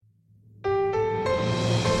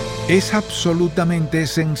Es absolutamente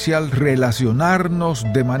esencial relacionarnos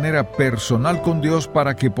de manera personal con Dios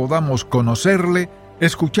para que podamos conocerle,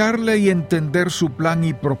 escucharle y entender su plan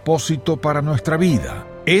y propósito para nuestra vida.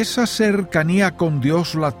 Esa cercanía con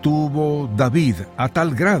Dios la tuvo David a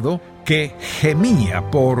tal grado que gemía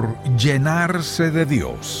por llenarse de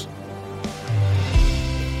Dios.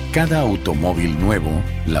 Cada automóvil nuevo,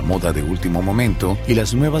 la moda de último momento y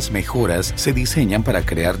las nuevas mejoras se diseñan para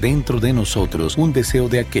crear dentro de nosotros un deseo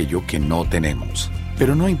de aquello que no tenemos.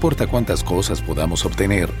 Pero no importa cuántas cosas podamos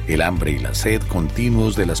obtener, el hambre y la sed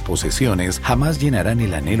continuos de las posesiones jamás llenarán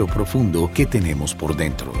el anhelo profundo que tenemos por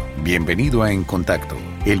dentro. Bienvenido a En Contacto,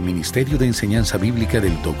 el Ministerio de Enseñanza Bíblica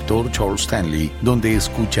del Dr. Charles Stanley, donde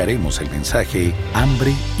escucharemos el mensaje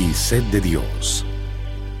Hambre y Sed de Dios.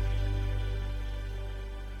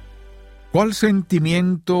 ¿Cuál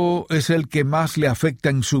sentimiento es el que más le afecta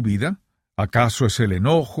en su vida? ¿Acaso es el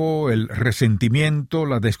enojo, el resentimiento,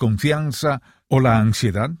 la desconfianza o la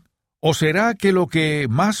ansiedad? ¿O será que lo que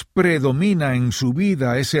más predomina en su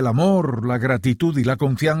vida es el amor, la gratitud y la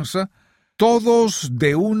confianza? Todos,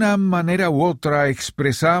 de una manera u otra,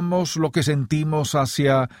 expresamos lo que sentimos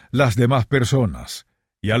hacia las demás personas.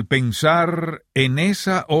 Y al pensar en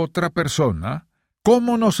esa otra persona,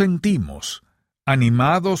 ¿cómo nos sentimos?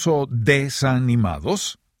 ¿Animados o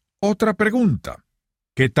desanimados? Otra pregunta.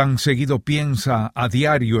 ¿Qué tan seguido piensa a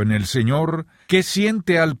diario en el Señor? ¿Qué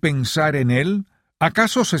siente al pensar en Él?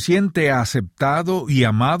 ¿Acaso se siente aceptado y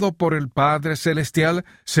amado por el Padre Celestial?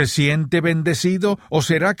 ¿Se siente bendecido? ¿O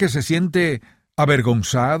será que se siente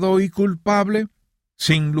avergonzado y culpable?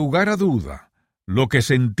 Sin lugar a duda, lo que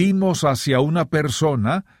sentimos hacia una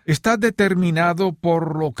persona está determinado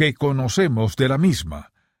por lo que conocemos de la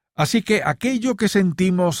misma. Así que aquello que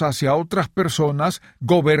sentimos hacia otras personas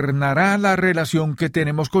gobernará la relación que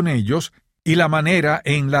tenemos con ellos y la manera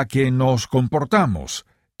en la que nos comportamos.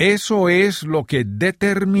 Eso es lo que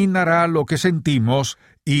determinará lo que sentimos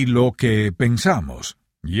y lo que pensamos.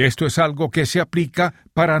 Y esto es algo que se aplica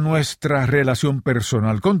para nuestra relación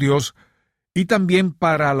personal con Dios y también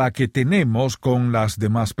para la que tenemos con las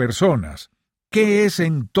demás personas. ¿Qué es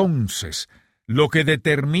entonces lo que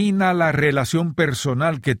determina la relación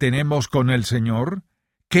personal que tenemos con el Señor?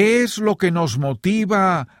 ¿Qué es lo que nos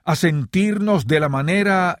motiva a sentirnos de la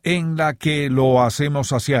manera en la que lo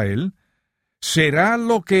hacemos hacia Él? ¿Será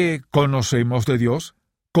lo que conocemos de Dios?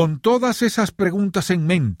 Con todas esas preguntas en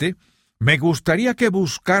mente, me gustaría que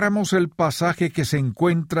buscáramos el pasaje que se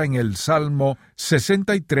encuentra en el Salmo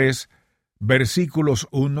 63, versículos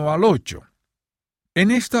 1 al 8. En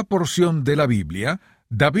esta porción de la Biblia,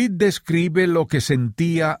 David describe lo que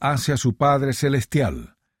sentía hacia su Padre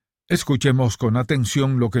Celestial. Escuchemos con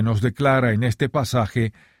atención lo que nos declara en este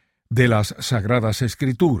pasaje de las Sagradas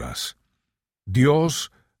Escrituras.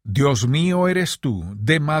 Dios, Dios mío eres tú,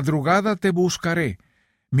 de madrugada te buscaré.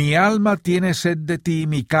 Mi alma tiene sed de ti,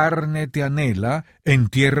 mi carne te anhela, en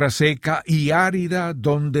tierra seca y árida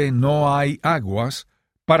donde no hay aguas,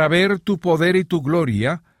 para ver tu poder y tu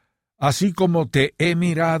gloria, así como te he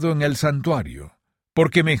mirado en el santuario.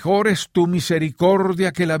 Porque mejor es tu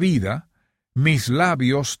misericordia que la vida, mis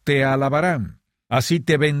labios te alabarán. Así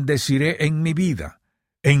te bendeciré en mi vida,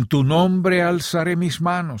 en tu nombre alzaré mis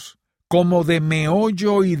manos. Como de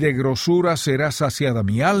meollo y de grosura será saciada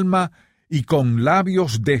mi alma, y con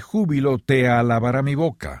labios de júbilo te alabará mi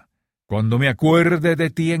boca. Cuando me acuerde de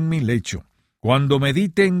ti en mi lecho, cuando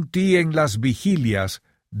medite en ti en las vigilias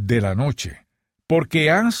de la noche.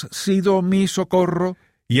 Porque has sido mi socorro,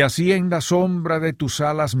 y así en la sombra de tus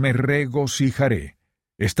alas me regocijaré.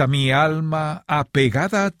 Está mi alma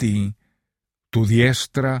apegada a ti, tu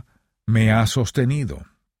diestra me ha sostenido.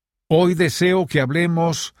 Hoy deseo que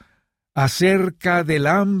hablemos acerca del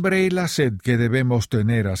hambre y la sed que debemos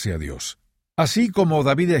tener hacia Dios. Así como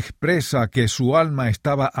David expresa que su alma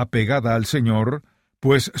estaba apegada al Señor,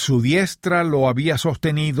 pues su diestra lo había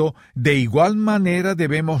sostenido, de igual manera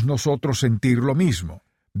debemos nosotros sentir lo mismo.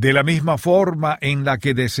 De la misma forma en la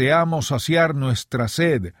que deseamos saciar nuestra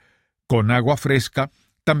sed con agua fresca,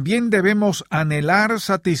 también debemos anhelar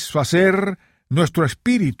satisfacer nuestro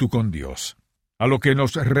espíritu con Dios. A lo que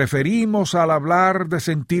nos referimos al hablar de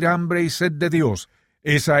sentir hambre y sed de Dios,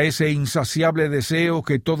 es a ese insaciable deseo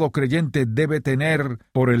que todo creyente debe tener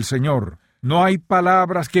por el Señor. No hay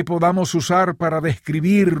palabras que podamos usar para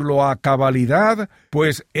describirlo a cabalidad,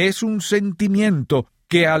 pues es un sentimiento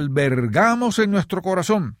que albergamos en nuestro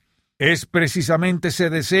corazón. Es precisamente ese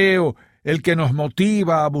deseo el que nos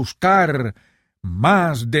motiva a buscar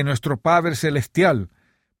más de nuestro Padre Celestial,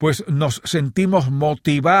 pues nos sentimos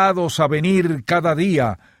motivados a venir cada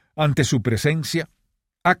día ante su presencia.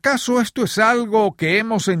 ¿Acaso esto es algo que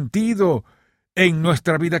hemos sentido En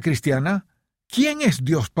nuestra vida cristiana, ¿quién es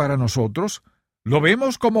Dios para nosotros? ¿Lo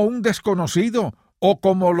vemos como un desconocido o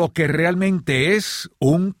como lo que realmente es,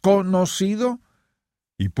 un conocido?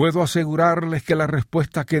 Y puedo asegurarles que la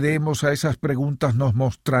respuesta que demos a esas preguntas nos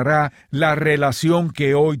mostrará la relación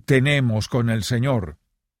que hoy tenemos con el Señor.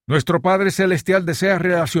 Nuestro Padre Celestial desea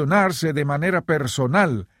relacionarse de manera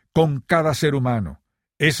personal con cada ser humano.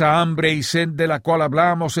 Esa hambre y sed de la cual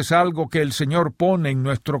hablamos es algo que el Señor pone en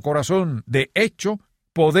nuestro corazón. De hecho,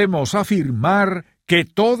 podemos afirmar que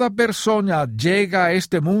toda persona llega a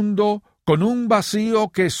este mundo con un vacío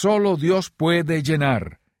que solo Dios puede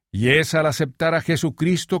llenar. Y es al aceptar a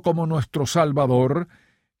Jesucristo como nuestro Salvador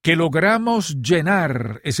que logramos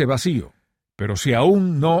llenar ese vacío. Pero si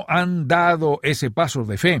aún no han dado ese paso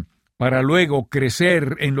de fe para luego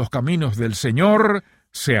crecer en los caminos del Señor,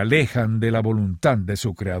 se alejan de la voluntad de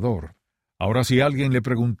su Creador. Ahora, si alguien le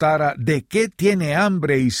preguntara ¿de qué tiene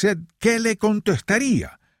hambre y sed?, ¿qué le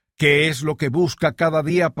contestaría? ¿Qué es lo que busca cada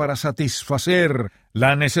día para satisfacer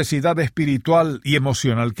la necesidad espiritual y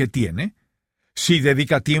emocional que tiene? Si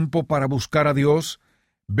dedica tiempo para buscar a Dios,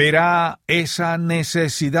 verá esa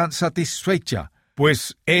necesidad satisfecha,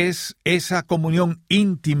 pues es esa comunión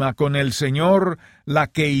íntima con el Señor la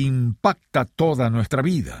que impacta toda nuestra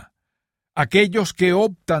vida. Aquellos que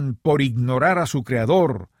optan por ignorar a su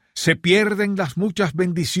Creador se pierden las muchas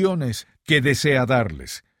bendiciones que desea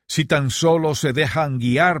darles. Si tan solo se dejan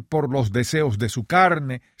guiar por los deseos de su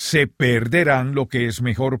carne, se perderán lo que es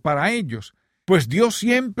mejor para ellos, pues Dios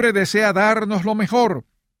siempre desea darnos lo mejor.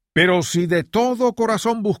 Pero si de todo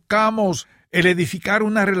corazón buscamos el edificar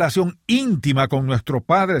una relación íntima con nuestro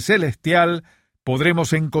Padre Celestial,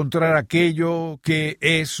 podremos encontrar aquello que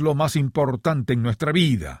es lo más importante en nuestra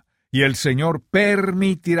vida. Y el Señor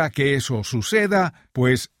permitirá que eso suceda,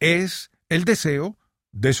 pues es el deseo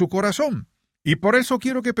de su corazón. Y por eso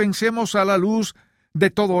quiero que pensemos a la luz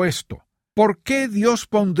de todo esto. ¿Por qué Dios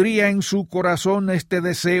pondría en su corazón este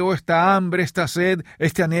deseo, esta hambre, esta sed,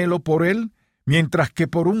 este anhelo por Él? Mientras que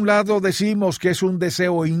por un lado decimos que es un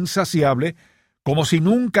deseo insaciable, como si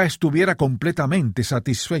nunca estuviera completamente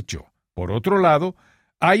satisfecho. Por otro lado,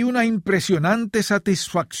 hay una impresionante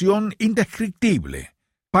satisfacción indescriptible,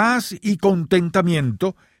 paz y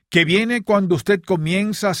contentamiento que viene cuando usted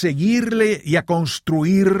comienza a seguirle y a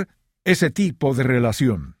construir ese tipo de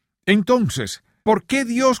relación. Entonces, ¿por qué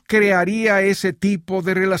Dios crearía ese tipo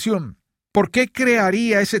de relación? ¿Por qué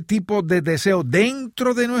crearía ese tipo de deseo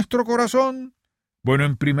dentro de nuestro corazón? Bueno,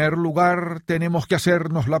 en primer lugar, tenemos que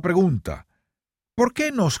hacernos la pregunta, ¿por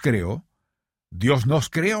qué nos creó? Dios nos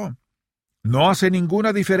creó. No hace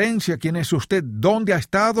ninguna diferencia quién es usted, dónde ha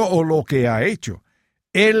estado o lo que ha hecho.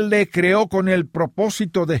 Él le creó con el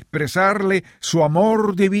propósito de expresarle su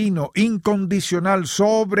amor divino, incondicional,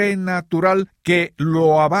 sobrenatural, que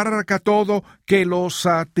lo abarca todo, que lo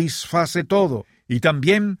satisface todo. Y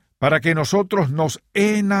también para que nosotros nos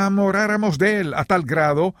enamoráramos de Él a tal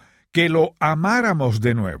grado que lo amáramos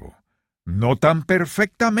de nuevo. No tan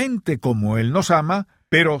perfectamente como Él nos ama,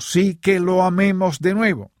 pero sí que lo amemos de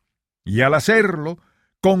nuevo. Y al hacerlo,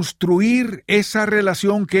 construir esa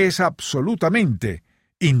relación que es absolutamente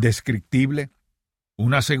indescriptible.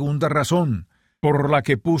 Una segunda razón por la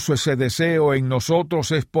que puso ese deseo en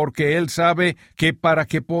nosotros es porque Él sabe que para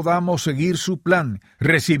que podamos seguir su plan,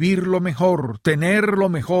 recibir lo mejor, tener lo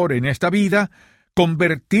mejor en esta vida,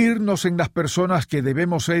 convertirnos en las personas que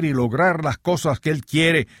debemos ser y lograr las cosas que Él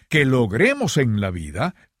quiere que logremos en la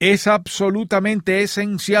vida, es absolutamente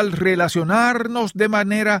esencial relacionarnos de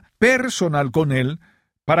manera personal con Él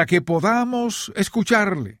para que podamos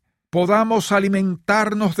escucharle, podamos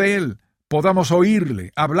alimentarnos de Él, podamos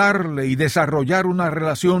oírle, hablarle y desarrollar una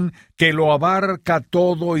relación que lo abarca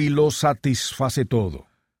todo y lo satisface todo.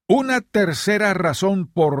 Una tercera razón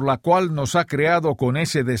por la cual nos ha creado con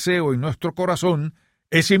ese deseo en nuestro corazón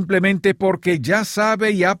es simplemente porque ya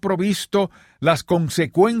sabe y ha provisto las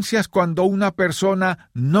consecuencias cuando una persona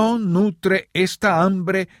no nutre esta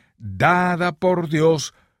hambre dada por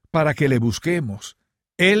Dios para que le busquemos.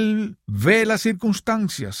 Él ve las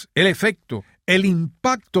circunstancias, el efecto, el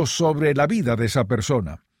impacto sobre la vida de esa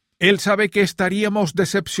persona. Él sabe que estaríamos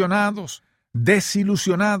decepcionados,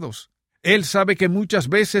 desilusionados. Él sabe que muchas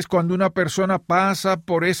veces cuando una persona pasa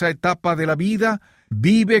por esa etapa de la vida,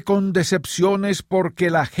 vive con decepciones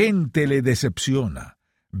porque la gente le decepciona.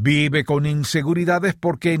 Vive con inseguridades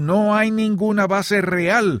porque no hay ninguna base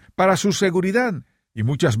real para su seguridad. Y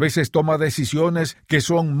muchas veces toma decisiones que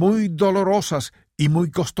son muy dolorosas y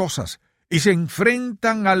muy costosas, y se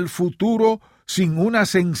enfrentan al futuro sin una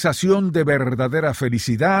sensación de verdadera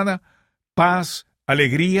felicidad, paz,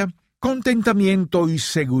 alegría, contentamiento y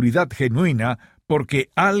seguridad genuina porque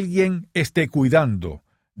alguien esté cuidando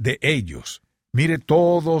de ellos. Mire,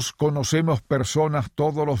 todos conocemos personas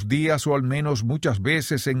todos los días o al menos muchas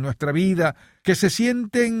veces en nuestra vida que se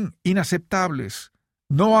sienten inaceptables,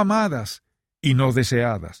 no amadas y no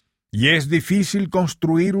deseadas. Y es difícil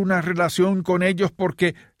construir una relación con ellos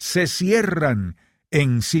porque se cierran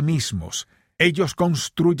en sí mismos. Ellos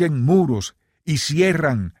construyen muros y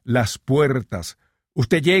cierran las puertas.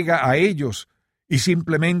 Usted llega a ellos y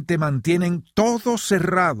simplemente mantienen todo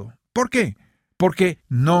cerrado. ¿Por qué? Porque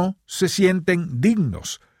no se sienten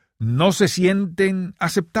dignos, no se sienten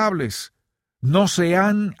aceptables, no se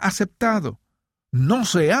han aceptado, no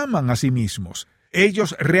se aman a sí mismos.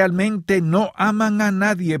 Ellos realmente no aman a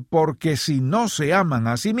nadie porque si no se aman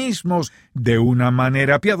a sí mismos de una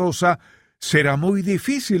manera piadosa, será muy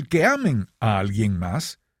difícil que amen a alguien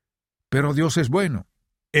más. Pero Dios es bueno.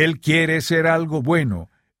 Él quiere ser algo bueno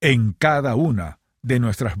en cada una de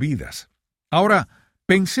nuestras vidas. Ahora,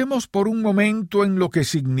 pensemos por un momento en lo que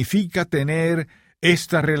significa tener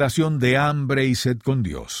esta relación de hambre y sed con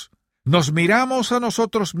Dios. Nos miramos a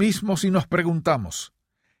nosotros mismos y nos preguntamos,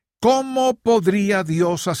 ¿cómo podría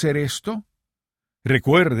Dios hacer esto?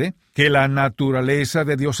 Recuerde que la naturaleza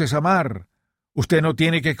de Dios es amar. Usted no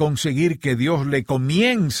tiene que conseguir que Dios le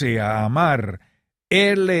comience a amar.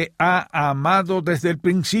 Él le ha amado desde el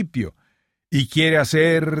principio y quiere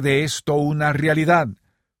hacer de esto una realidad.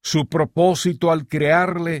 Su propósito al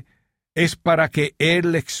crearle es para que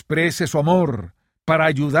Él exprese su amor, para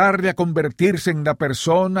ayudarle a convertirse en la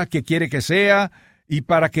persona que quiere que sea y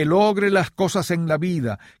para que logre las cosas en la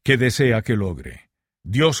vida que desea que logre.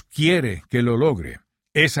 Dios quiere que lo logre.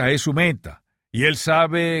 Esa es su meta. Y Él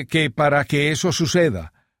sabe que para que eso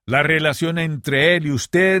suceda, la relación entre Él y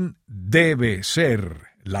usted debe ser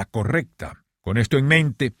la correcta. Con esto en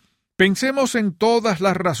mente, pensemos en todas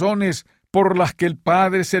las razones por las que el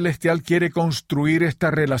Padre Celestial quiere construir esta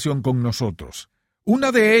relación con nosotros.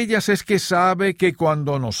 Una de ellas es que sabe que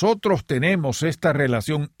cuando nosotros tenemos esta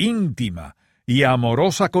relación íntima y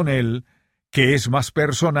amorosa con Él, que es más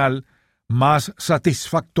personal, más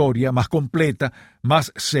satisfactoria, más completa,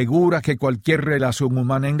 más segura que cualquier relación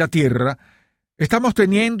humana en la tierra, estamos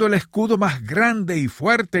teniendo el escudo más grande y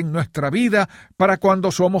fuerte en nuestra vida para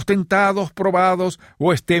cuando somos tentados, probados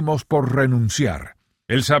o estemos por renunciar.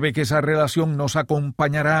 Él sabe que esa relación nos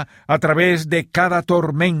acompañará a través de cada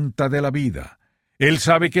tormenta de la vida. Él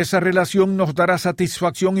sabe que esa relación nos dará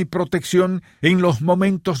satisfacción y protección en los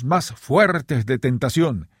momentos más fuertes de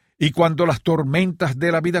tentación. Y cuando las tormentas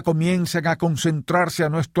de la vida comiencen a concentrarse a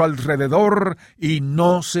nuestro alrededor y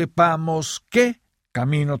no sepamos qué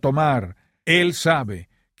camino tomar, Él sabe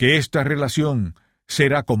que esta relación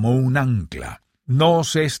será como un ancla. No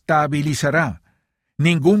se estabilizará.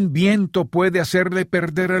 Ningún viento puede hacerle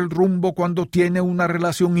perder el rumbo cuando tiene una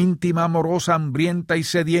relación íntima, amorosa, hambrienta y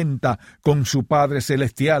sedienta con su Padre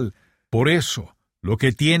Celestial. Por eso, lo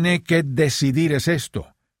que tiene que decidir es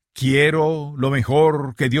esto. ¿Quiero lo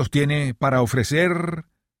mejor que Dios tiene para ofrecer?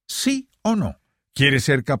 ¿Sí o no? ¿Quiere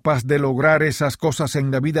ser capaz de lograr esas cosas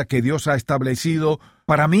en la vida que Dios ha establecido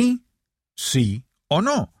para mí? ¿Sí o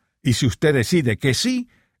no? Y si usted decide que sí,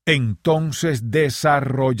 entonces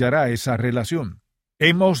desarrollará esa relación.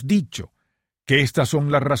 Hemos dicho que estas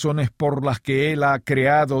son las razones por las que Él ha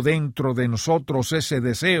creado dentro de nosotros ese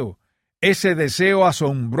deseo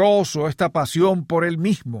asombroso, esta pasión por Él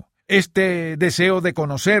mismo. Este deseo de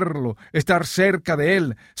conocerlo, estar cerca de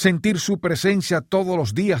Él, sentir su presencia todos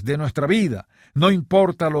los días de nuestra vida, no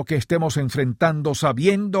importa lo que estemos enfrentando,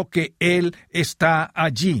 sabiendo que Él está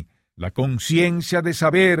allí. La conciencia de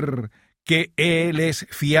saber que Él es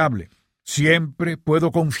fiable. Siempre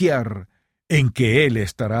puedo confiar en que Él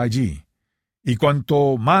estará allí. Y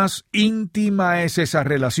cuanto más íntima es esa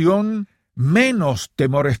relación, menos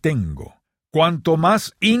temores tengo. Cuanto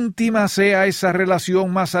más íntima sea esa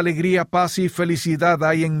relación, más alegría, paz y felicidad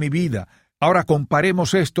hay en mi vida. Ahora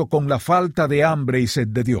comparemos esto con la falta de hambre y sed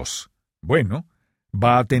de Dios. Bueno,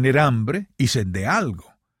 va a tener hambre y sed de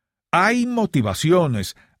algo. Hay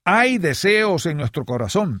motivaciones, hay deseos en nuestro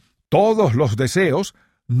corazón. Todos los deseos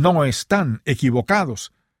no están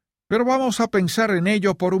equivocados. Pero vamos a pensar en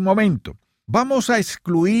ello por un momento. Vamos a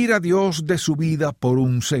excluir a Dios de su vida por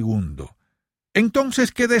un segundo.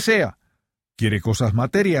 Entonces, ¿qué desea? Quiere cosas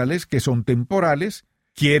materiales que son temporales,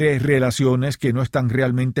 quiere relaciones que no están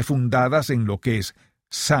realmente fundadas en lo que es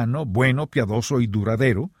sano, bueno, piadoso y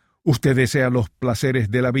duradero. Usted desea los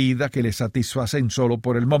placeres de la vida que le satisfacen solo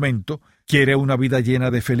por el momento, quiere una vida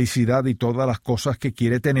llena de felicidad y todas las cosas que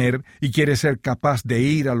quiere tener, y quiere ser capaz de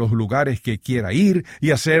ir a los lugares que quiera ir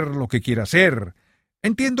y hacer lo que quiera hacer.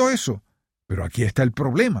 Entiendo eso, pero aquí está el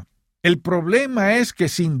problema. El problema es que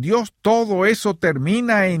sin Dios todo eso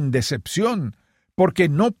termina en decepción, porque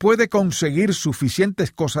no puede conseguir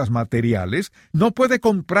suficientes cosas materiales, no puede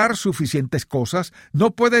comprar suficientes cosas,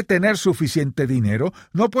 no puede tener suficiente dinero,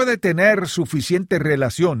 no puede tener suficientes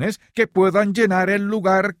relaciones que puedan llenar el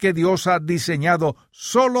lugar que Dios ha diseñado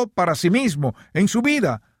solo para sí mismo en su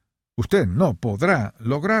vida. Usted no podrá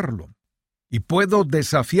lograrlo. Y puedo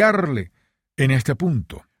desafiarle en este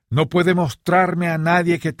punto. No puede mostrarme a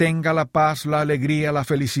nadie que tenga la paz, la alegría, la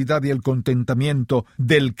felicidad y el contentamiento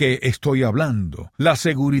del que estoy hablando, la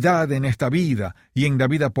seguridad en esta vida y en la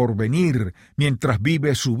vida por venir, mientras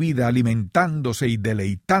vive su vida alimentándose y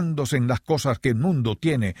deleitándose en las cosas que el mundo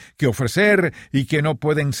tiene que ofrecer y que no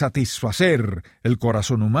pueden satisfacer el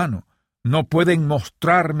corazón humano. No pueden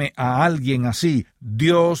mostrarme a alguien así.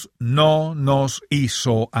 Dios no nos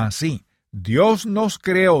hizo así. Dios nos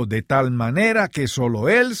creó de tal manera que solo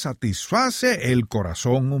Él satisface el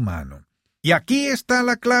corazón humano. Y aquí está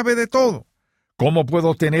la clave de todo. ¿Cómo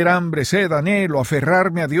puedo tener hambre, sed, anhelo,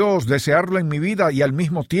 aferrarme a Dios, desearlo en mi vida y al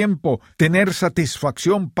mismo tiempo tener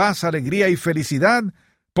satisfacción, paz, alegría y felicidad?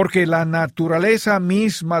 Porque la naturaleza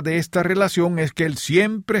misma de esta relación es que Él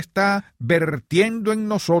siempre está vertiendo en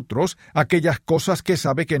nosotros aquellas cosas que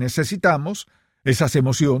sabe que necesitamos, esas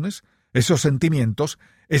emociones, esos sentimientos,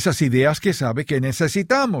 esas ideas que sabe que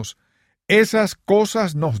necesitamos. Esas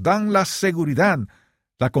cosas nos dan la seguridad,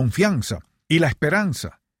 la confianza y la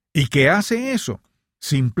esperanza. ¿Y qué hace eso?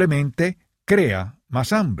 Simplemente crea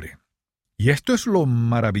más hambre. Y esto es lo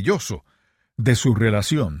maravilloso de su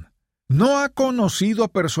relación. ¿No ha conocido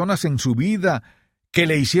a personas en su vida que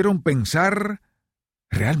le hicieron pensar,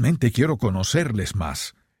 realmente quiero conocerles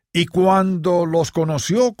más? Y cuando los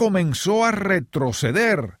conoció comenzó a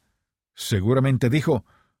retroceder. Seguramente dijo,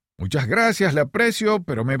 muchas gracias, le aprecio,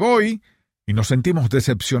 pero me voy. Y nos sentimos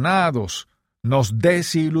decepcionados, nos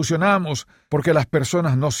desilusionamos, porque las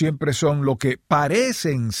personas no siempre son lo que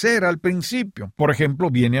parecen ser al principio. Por ejemplo,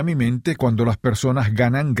 viene a mi mente cuando las personas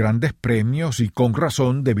ganan grandes premios y con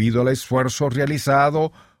razón debido al esfuerzo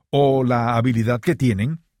realizado o la habilidad que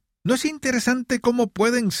tienen. ¿No es interesante cómo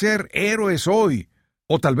pueden ser héroes hoy,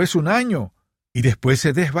 o tal vez un año, y después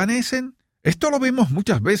se desvanecen? Esto lo vemos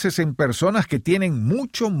muchas veces en personas que tienen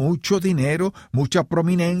mucho dinero, mucha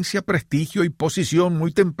prominencia, prestigio y posición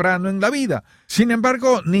muy temprano en la vida. Sin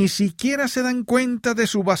embargo, ni siquiera se dan cuenta de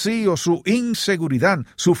su vacío, su inseguridad,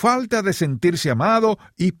 su falta de sentirse amado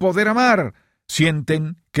y poder amar.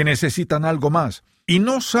 Sienten que necesitan algo más y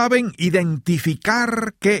no saben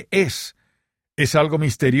identificar qué es. Es algo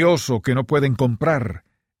misterioso que no pueden comprar.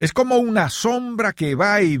 Es como una sombra que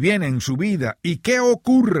va y viene en su vida. ¿Y qué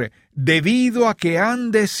ocurre? Debido a que han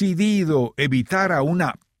decidido evitar a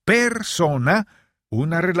una persona,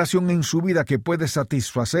 una relación en su vida que puede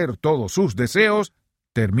satisfacer todos sus deseos,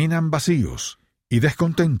 terminan vacíos y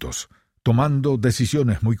descontentos, tomando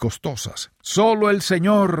decisiones muy costosas. Solo el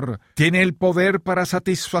Señor tiene el poder para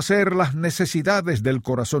satisfacer las necesidades del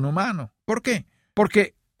corazón humano. ¿Por qué?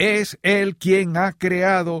 Porque es Él quien ha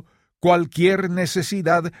creado cualquier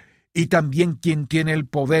necesidad y también quien tiene el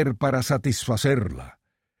poder para satisfacerla.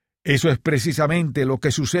 Eso es precisamente lo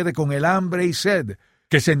que sucede con el hambre y sed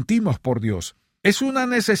que sentimos por Dios. Es una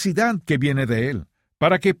necesidad que viene de Él,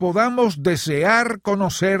 para que podamos desear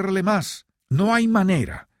conocerle más. No hay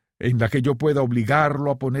manera en la que yo pueda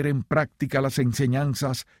obligarlo a poner en práctica las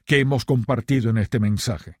enseñanzas que hemos compartido en este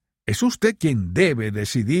mensaje. Es usted quien debe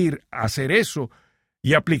decidir hacer eso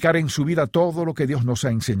y aplicar en su vida todo lo que Dios nos ha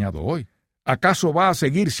enseñado hoy. ¿Acaso va a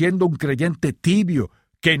seguir siendo un creyente tibio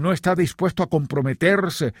que no está dispuesto a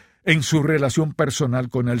comprometerse en su relación personal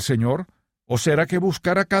con el Señor? ¿O será que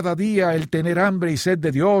buscará cada día el tener hambre y sed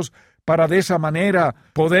de Dios para de esa manera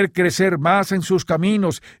poder crecer más en sus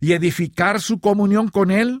caminos y edificar su comunión con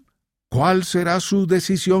Él? ¿Cuál será su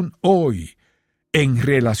decisión hoy en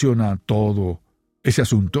relación a todo ese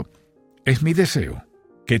asunto? Es mi deseo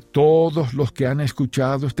que todos los que han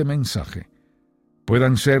escuchado este mensaje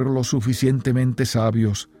puedan ser lo suficientemente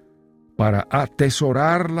sabios para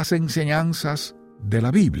atesorar las enseñanzas de la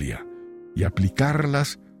Biblia y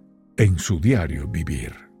aplicarlas en su diario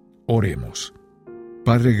vivir. Oremos.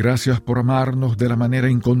 Padre, gracias por amarnos de la manera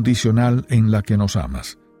incondicional en la que nos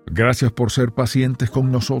amas. Gracias por ser pacientes con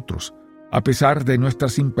nosotros, a pesar de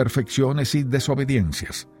nuestras imperfecciones y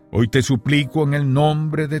desobediencias. Hoy te suplico en el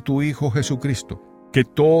nombre de tu Hijo Jesucristo, que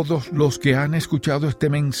todos los que han escuchado este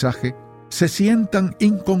mensaje se sientan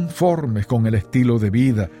inconformes con el estilo de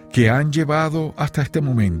vida que han llevado hasta este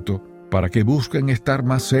momento, para que busquen estar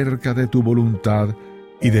más cerca de tu voluntad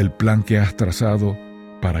y del plan que has trazado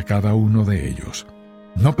para cada uno de ellos.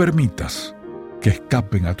 No permitas que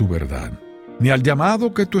escapen a tu verdad. ni al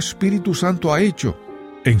llamado que tu Espíritu Santo ha hecho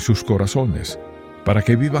en sus corazones, para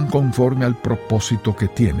que vivan conforme al propósito que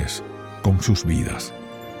tienes con sus vidas.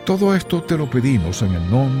 Todo esto te lo pedimos en el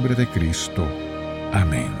nombre de Cristo.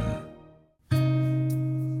 Amén.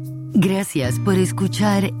 Gracias por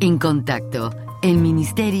escuchar En Contacto, el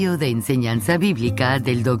Ministerio de Enseñanza Bíblica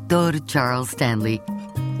del Dr. Charles Stanley.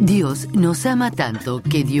 Dios nos ama tanto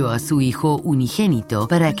que dio a su Hijo unigénito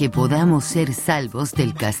para que podamos ser salvos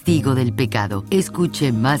del castigo del pecado.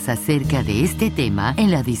 Escuche más acerca de este tema en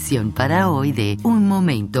la edición para hoy de Un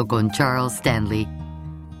Momento con Charles Stanley.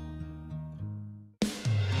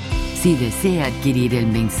 Si desea adquirir el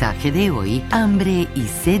mensaje de hoy, Hambre y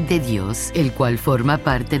Sed de Dios, el cual forma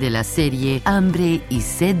parte de la serie Hambre y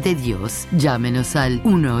Sed de Dios, llámenos al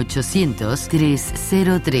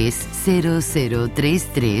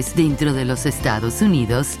 1-800-303-0033 dentro de los Estados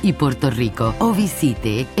Unidos y Puerto Rico, o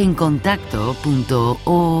visite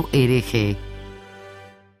encontacto.org.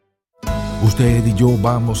 Usted y yo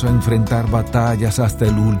vamos a enfrentar batallas hasta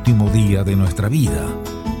el último día de nuestra vida.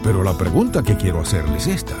 Pero la pregunta que quiero hacerle es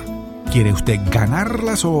esta: ¿quiere usted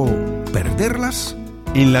ganarlas o perderlas?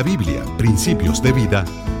 En la Biblia, Principios de Vida,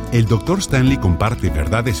 el Dr. Stanley comparte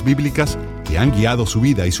verdades bíblicas que han guiado su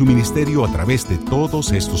vida y su ministerio a través de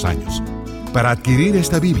todos estos años. Para adquirir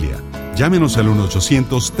esta Biblia, llámenos al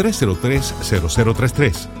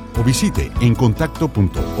 1-800-303-0033 o visite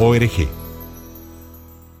encontacto.org.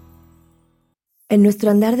 En nuestro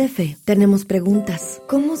andar de fe tenemos preguntas.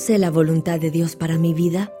 ¿Cómo sé la voluntad de Dios para mi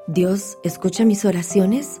vida? ¿Dios escucha mis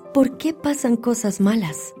oraciones? ¿Por qué pasan cosas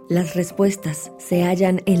malas? Las respuestas se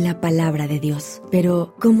hallan en la palabra de Dios.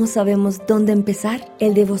 Pero, ¿cómo sabemos dónde empezar?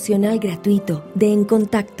 El devocional gratuito de En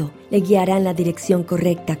Contacto le guiará en la dirección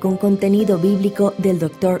correcta con contenido bíblico del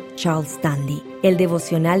Dr. Charles Stanley. El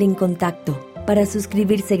devocional En Contacto. Para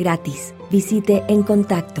suscribirse gratis, visite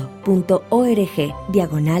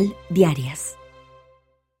encontacto.org/diarias.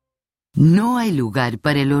 No hay lugar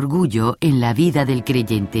para el orgullo en la vida del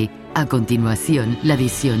creyente. A continuación, la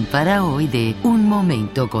edición para hoy de Un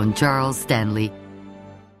Momento con Charles Stanley.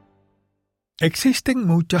 Existen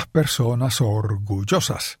muchas personas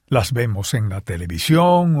orgullosas. Las vemos en la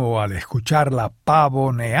televisión o al escucharla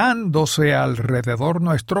pavoneándose alrededor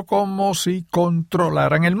nuestro como si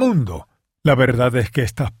controlaran el mundo. La verdad es que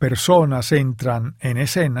estas personas entran en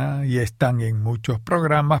escena y están en muchos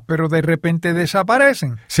programas, pero de repente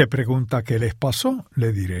desaparecen. Se pregunta qué les pasó.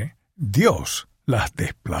 Le diré: Dios las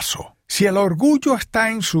desplazó. Si el orgullo está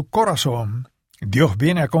en su corazón, Dios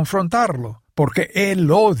viene a confrontarlo, porque Él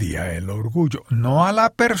odia el orgullo, no a la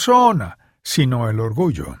persona, sino el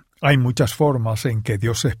orgullo. Hay muchas formas en que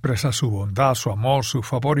Dios expresa su bondad, su amor, su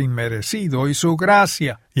favor inmerecido y su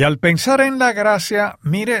gracia. Y al pensar en la gracia,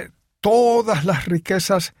 mire todas las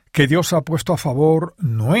riquezas que Dios ha puesto a favor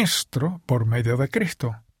nuestro por medio de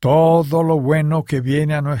Cristo. Todo lo bueno que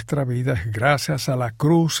viene a nuestra vida es gracias a la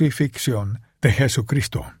crucifixión de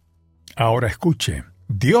Jesucristo. Ahora escuche,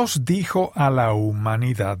 Dios dijo a la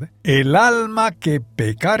humanidad: el alma que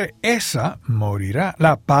pecare, esa morirá.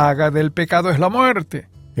 La paga del pecado es la muerte.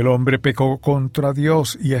 El hombre pecó contra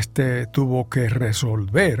Dios y éste tuvo que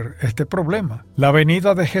resolver este problema. La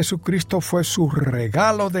venida de Jesucristo fue su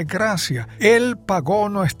regalo de gracia. Él pagó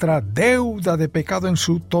nuestra deuda de pecado en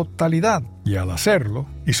su totalidad y al hacerlo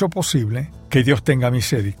hizo posible que Dios tenga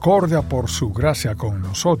misericordia por su gracia con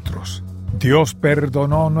nosotros. Dios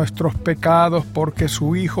perdonó nuestros pecados porque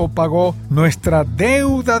su Hijo pagó nuestra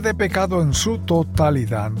deuda de pecado en su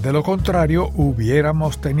totalidad. De lo contrario,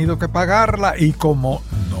 hubiéramos tenido que pagarla y como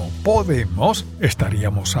no podemos,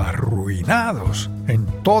 estaríamos arruinados. En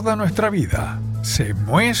toda nuestra vida se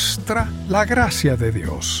muestra la gracia de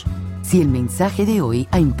Dios. Si el mensaje de hoy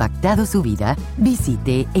ha impactado su vida,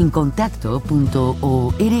 visite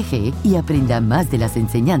encontacto.org y aprenda más de las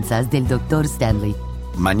enseñanzas del Dr. Stanley.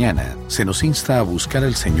 Mañana se nos insta a buscar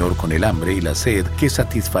al Señor con el hambre y la sed que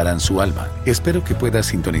satisfarán su alma. Espero que pueda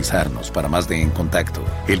sintonizarnos para más de En Contacto,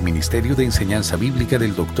 el Ministerio de Enseñanza Bíblica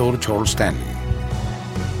del Dr. Charles Stanley.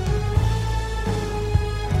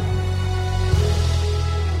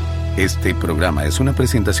 Este programa es una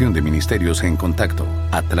presentación de Ministerios En Contacto,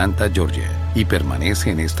 Atlanta, Georgia, y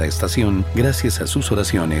permanece en esta estación gracias a sus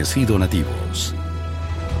oraciones y donativos.